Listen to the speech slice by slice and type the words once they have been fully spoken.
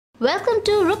Welcome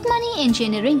to Rukmani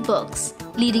Engineering Works,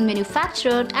 leading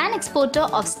manufacturer and exporter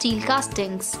of steel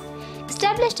castings.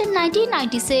 Established in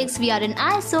 1996, we are an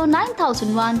ISO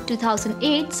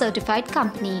 9001-2008 certified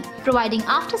company, providing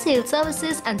after-sales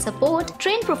services and support,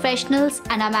 trained professionals,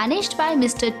 and are managed by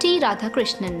Mr. T.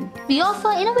 Radhakrishnan. We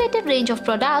offer innovative range of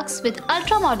products with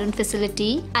ultra-modern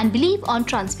facility and believe on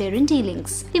transparent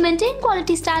dealings. We maintain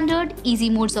quality standard, easy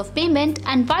modes of payment,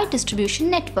 and wide distribution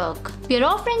network. We are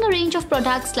offering a range of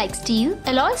products like steel,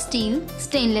 alloy steel,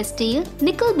 stainless steel,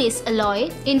 nickel-based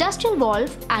alloy, industrial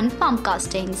valve, and pump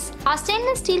castings. Our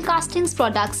stainless steel castings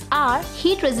products are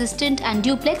heat resistant and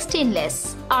duplex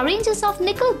stainless. Our ranges of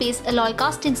nickel-based alloy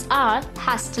castings are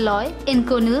Hastelloy,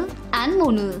 Inconel, and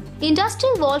Monel.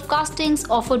 Industrial valve castings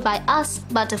offered by us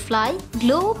butterfly,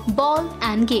 globe, ball,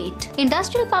 and gate.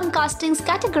 Industrial pump castings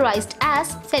categorized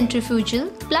as centrifugal,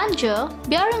 plunger,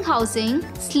 bearing housing,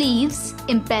 sleeves,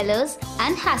 impellers,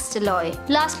 and Hastelloy.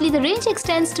 Lastly, the range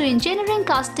extends to engineering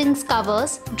castings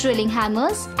covers drilling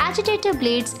hammers, agitator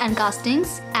blades and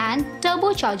castings, and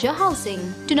turbocharger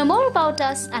housing. To know more about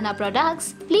us and our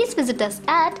products, please visit us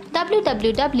at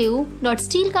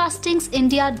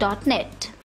www.steelcastingsindia.net.